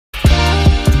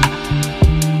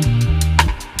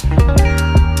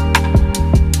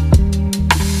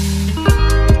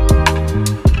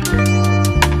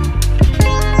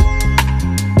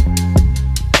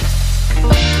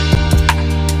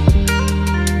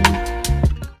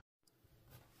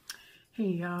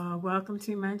Hey y'all, welcome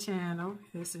to my channel.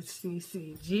 This is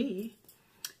CCG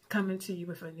coming to you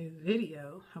with a new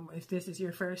video. If this is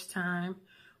your first time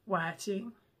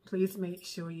watching, please make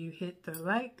sure you hit the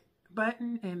like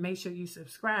button and make sure you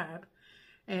subscribe.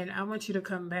 And I want you to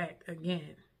come back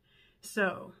again.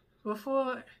 So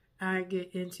before I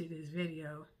get into this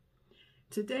video,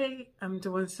 today I'm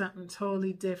doing something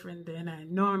totally different than I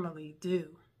normally do.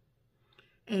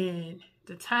 And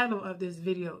the title of this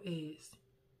video is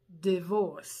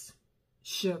Divorce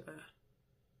Sugar.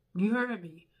 You heard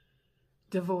me.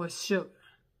 Divorce sugar.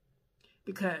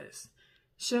 Because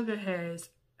sugar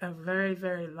has a very,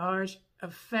 very large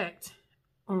effect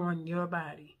on your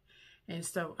body. And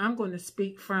so I'm going to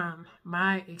speak from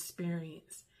my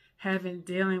experience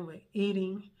dealing with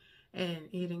eating and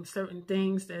eating certain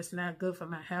things that's not good for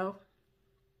my health.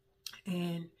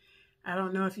 And I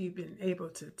don't know if you've been able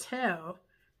to tell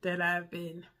that I've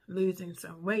been losing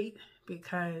some weight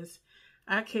because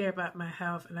I care about my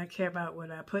health and I care about what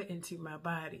I put into my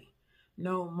body.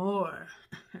 No more.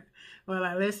 Well,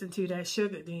 I listened to that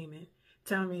sugar demon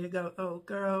telling me to go, oh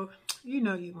girl, you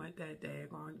know you want that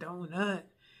daggone donut.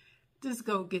 Just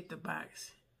go get the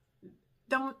box.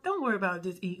 Don't worry about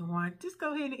just eating one. Just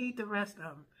go ahead and eat the rest of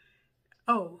them.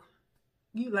 Oh,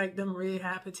 you like them red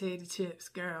hot potato chips,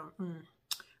 girl.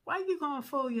 Why you gonna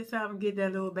fool yourself and get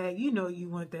that little bag? You know you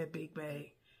want that big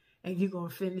bag. And you're gonna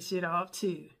finish it off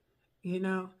too. You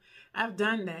know, I've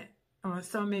done that on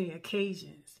so many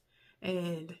occasions.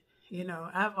 And, you know,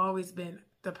 I've always been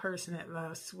the person that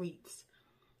loves sweets.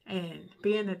 And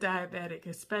being a diabetic,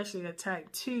 especially a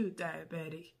type 2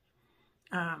 diabetic,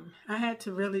 I had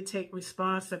to really take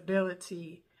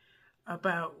responsibility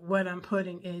about what I'm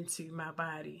putting into my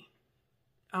body.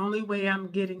 Only way I'm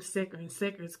getting sicker and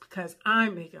sicker is because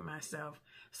I'm making myself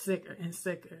sicker and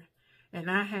sicker. And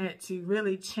I had to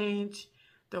really change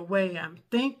the way I'm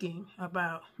thinking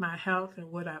about my health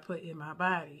and what I put in my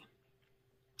body.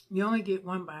 You only get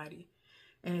one body.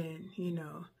 And, you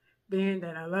know, being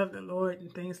that I love the Lord and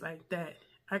things like that,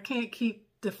 I can't keep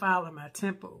defiling my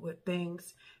temple with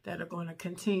things that are going to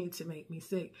continue to make me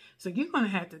sick. So you're going to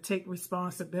have to take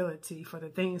responsibility for the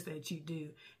things that you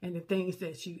do and the things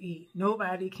that you eat.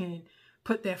 Nobody can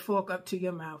put that fork up to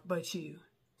your mouth but you.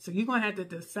 So you're going to have to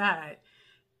decide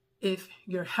if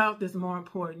your health is more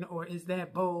important or is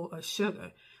that bowl of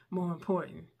sugar more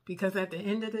important. Because at the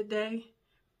end of the day,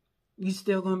 you're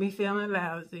still going to be feeling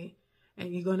lousy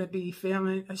and you're going to be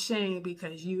feeling ashamed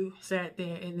because you sat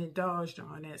there and indulged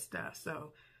on that stuff.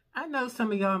 So I know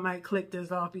some of y'all might click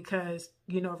this off because,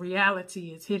 you know, reality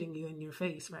is hitting you in your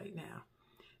face right now.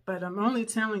 But I'm only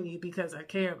telling you because I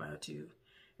care about you.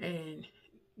 And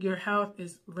your health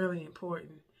is really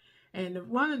important. And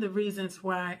one of the reasons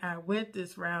why I went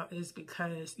this route is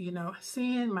because, you know,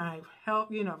 seeing my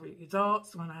health, you know,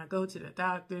 results when I go to the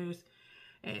doctors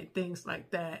and things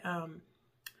like that.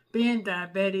 Being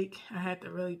diabetic, I had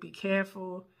to really be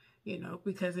careful, you know,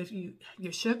 because if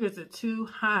your sugars are too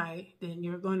high, then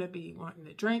you're going to be wanting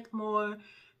to drink more,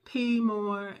 pee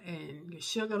more, and your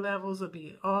sugar levels will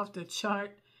be off the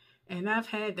chart. And I've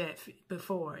had that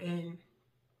before. And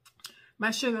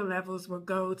my sugar levels will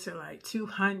go to like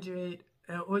 200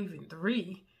 or even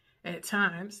 3 at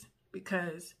times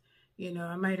because, you know,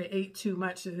 I might have ate too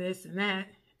much of this and that.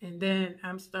 And then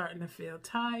I'm starting to feel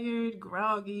tired,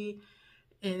 groggy,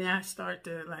 and I start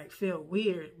to like feel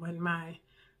weird when my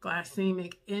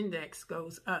glycemic index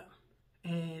goes up.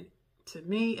 And to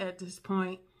me at this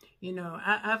point, you know,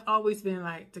 I've always been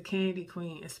like the candy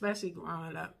queen, especially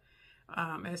growing up.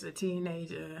 As a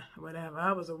teenager, whatever,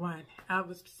 I was the one.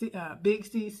 Big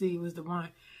CC was the one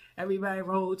everybody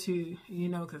rolled to, you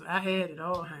know, because I had it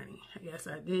all, honey. Yes,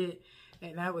 I did.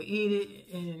 And I would eat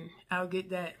it, and I would get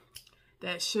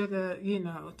that sugar, you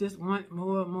know, just want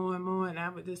more and more and more, and I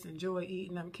would just enjoy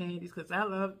eating them candies because I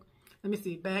love, let me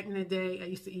see, back in the day, I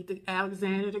used to eat the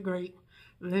Alexander the Great,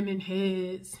 lemon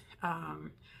heads,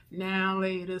 now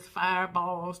laters,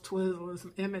 fireballs, Twizzlers,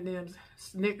 M&Ms,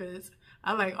 Snickers.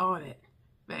 I like all that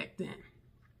back then.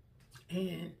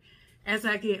 And as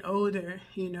I get older,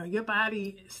 you know, your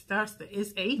body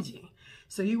it's aging.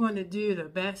 So you want to do the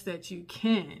best that you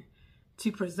can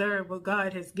to preserve what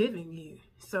God has given you.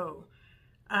 So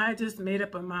I just made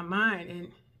up in my mind,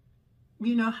 and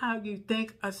you know how you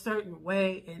think a certain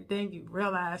way and then you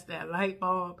realize that light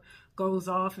bulb goes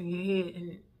off in your head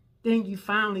and then you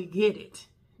finally get it.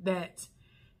 That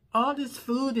all this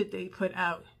food that they put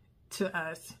out to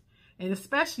us, and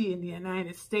especially in the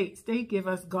United States, they give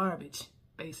us garbage,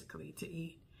 basically, to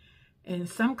eat. And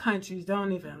some countries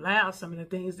don't even allow some of the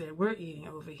things that we're eating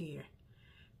over here.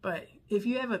 But if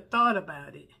you ever thought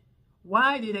about it,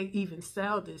 why do they even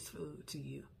sell this food to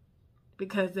you?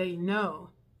 because they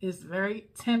know it's very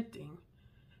tempting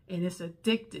and it's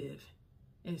addictive.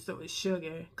 And so it's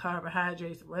sugar,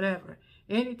 carbohydrates, whatever.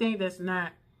 Anything that's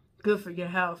not good for your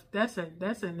health, that's an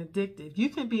addictive. You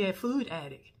can be a food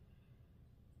addict.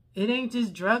 It ain't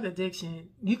just drug addiction.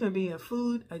 You can be a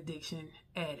food addiction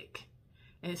addict.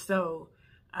 And so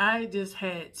I just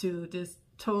had to just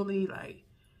totally, like,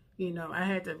 you know, I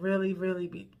had to really,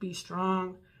 really be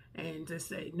strong and just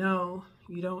say, no,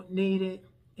 you don't need it.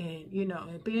 And, you know,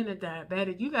 and being a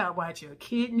diabetic, you got to watch your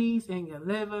kidneys and your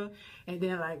liver. And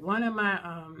then, like, one of my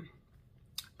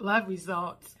blood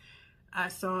results, I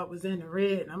saw it was in the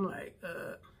red. And I'm like,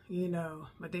 you know,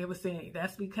 but they were saying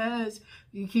that's because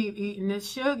you keep eating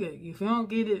this sugar. If you don't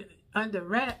get it under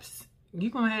wraps, you're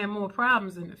going to have more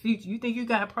problems in the future. You think you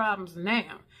got problems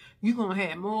now, you're going to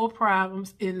have more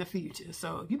problems in the future.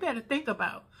 So you better think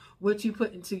about what you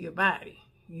put into your body,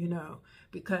 you know,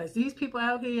 because these people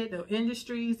out here, the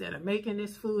industries that are making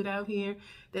this food out here,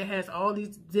 that has all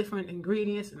these different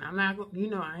ingredients, and I'm not, you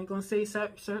know, I ain't going to say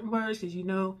certain words because, you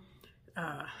know,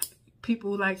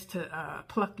 people likes to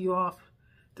pluck you off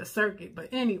the circuit. But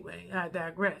anyway, I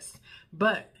digress.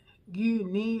 But you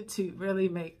need to really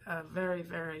make a very,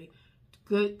 very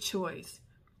good choice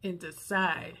and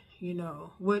decide, you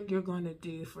know, what you're going to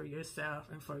do for yourself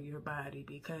and for your body,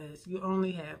 because you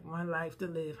only have one life to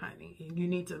live, honey, and you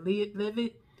need to live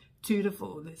it to the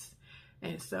fullest.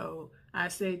 And so I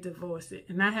say divorce it,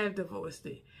 and I have divorced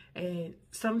it. And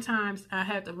sometimes I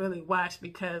have to really watch,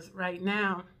 because right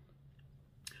now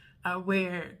I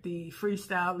wear the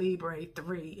Freestyle Libre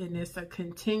 3, and it's a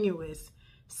continuous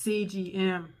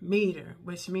CGM meter,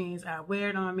 which means I wear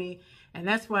it on me. And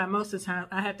that's why most of the time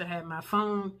I have to have my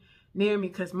phone near me,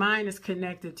 because mine is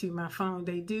connected to my phone.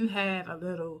 They do have a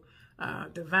little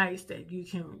device that you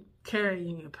can carry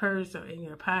in your purse or in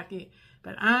your pocket.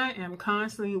 But I am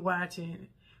constantly watching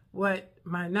what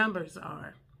my numbers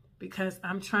are, because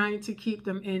I'm trying to keep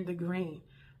them in the green.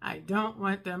 I don't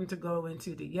want them to go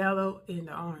into the yellow and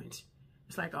the orange.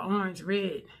 It's like an orange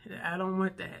red. I don't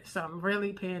want that. So I'm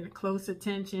really paying close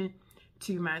attention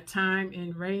to my time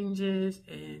in ranges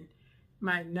and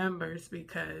my numbers,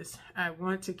 because I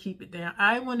want to keep it down.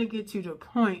 I want to get to the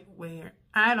point where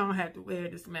I don't have to wear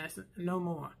this mess no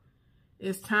more.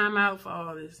 It's time out for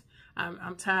all this.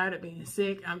 I'm tired of being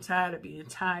sick. I'm tired of being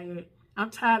tired.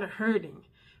 I'm tired of hurting.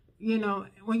 You know,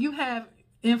 when you have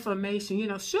inflammation, you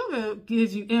know, sugar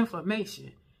gives you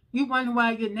inflammation. You wonder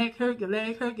why your neck hurt, your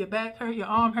leg hurt, your back hurt, your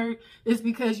arm hurt. It's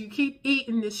because you keep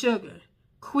eating the sugar.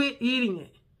 Quit eating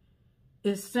it.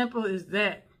 As simple as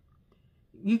that.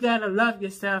 You got to love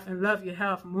yourself and love your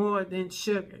health more than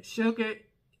sugar. Sugar,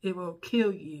 it will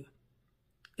kill you.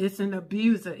 It's an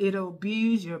abuser. It'll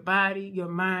abuse your body, your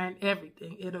mind,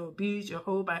 everything. It'll abuse your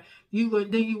whole body.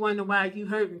 Then you wonder why you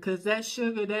hurting, because that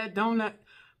sugar, that donut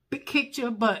kicked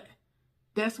your butt.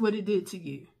 That's what it did to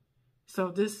you.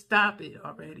 So just stop it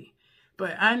already.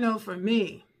 But I know for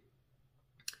me,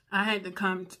 I had to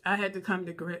come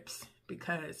to grips,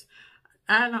 because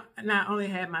I not only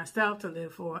have myself to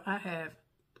live for, I have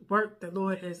work the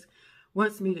Lord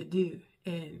wants me to do,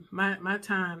 and my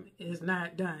time is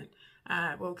not done.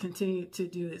 I will continue to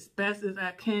do as best as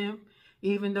I can,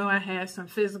 even though I have some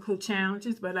physical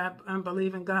challenges, but I'm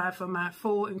believing God for my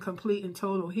full and complete and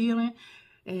total healing.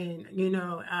 And, you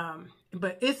know,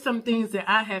 but it's some things that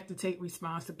I have to take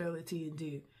responsibility and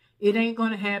do. It ain't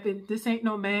going to happen. This ain't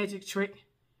no magic trick.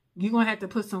 You're going to have to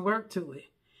put some work to it.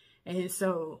 And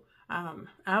so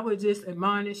I would just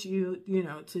admonish you, you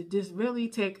know, to just really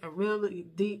take a really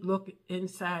deep look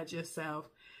inside yourself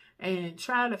and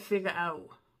try to figure out,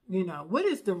 you know, what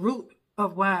is the root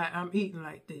of why I'm eating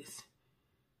like this,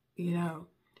 you know.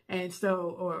 And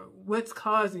so, or what's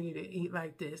causing you to eat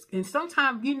like this? And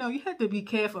sometimes, you know, you have to be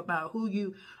careful about who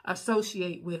you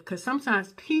associate with, because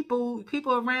sometimes people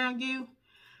around you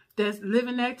that's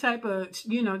living that type of,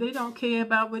 you know, they don't care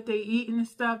about what they eat and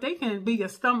stuff. They can be a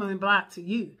stumbling block to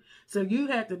you. So you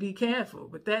have to be careful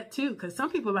with that too, because some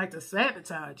people like to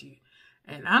sabotage you.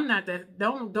 And I'm not that.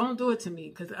 Don't do it to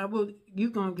me, because you're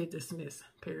going to get dismissed,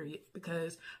 period,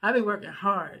 because I've been working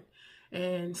hard.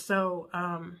 And so,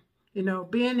 you know,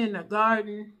 being in the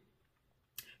garden,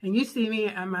 and you see me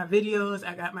on my videos,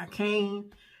 I got my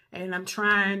cane, and I'm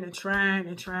trying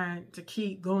to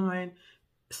keep going,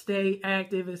 stay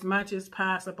active as much as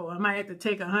possible. I might have to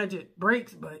take 100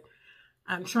 breaks, but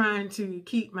I'm trying to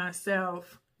keep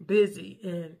myself busy,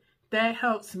 and that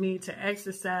helps me to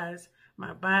exercise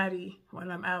my body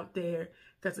when I'm out there,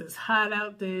 because it's hot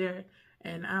out there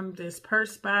and I'm just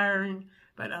perspiring,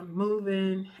 but I'm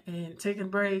moving and taking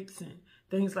breaks and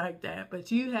things like that. But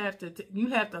you have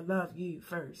to love you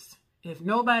first. If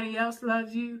nobody else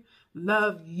loves you,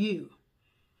 love you.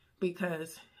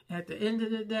 Because at the end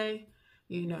of the day,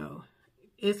 you know,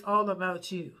 it's all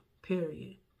about you,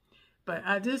 period. But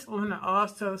I just want to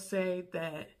also say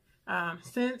that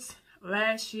since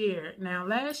last year, now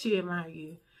last year, mind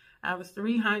you, I was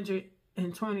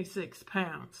 326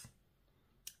 pounds.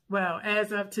 Well,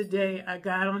 as of today, I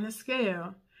got on the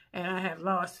scale and I have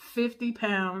lost 50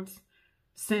 pounds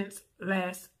since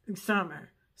last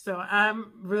summer. So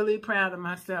I'm really proud of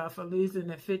myself for losing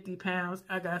the 50 pounds.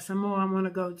 I got some more I'm going to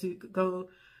go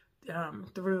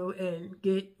through and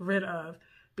get rid of,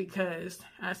 because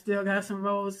I still got some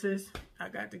roses I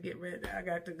got to get rid of. I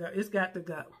got to go. It's got to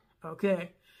go.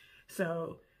 Okay.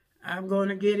 So I'm going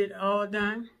to get it all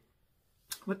done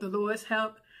with the Lord's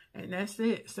help. And that's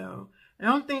it. So I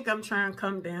don't think I'm trying to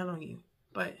come down on you,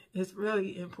 but it's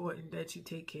really important that you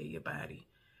take care of your body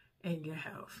and your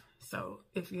health. So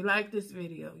if you like this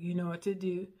video, you know what to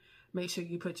do. Make sure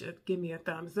you give me a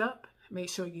thumbs up. Make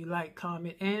sure you like,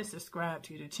 comment, and subscribe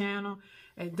to the channel.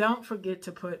 And don't forget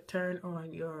to turn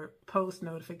on your post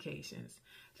notifications.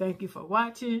 Thank you for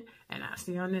watching, and I'll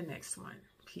see you on the next one.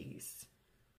 Peace.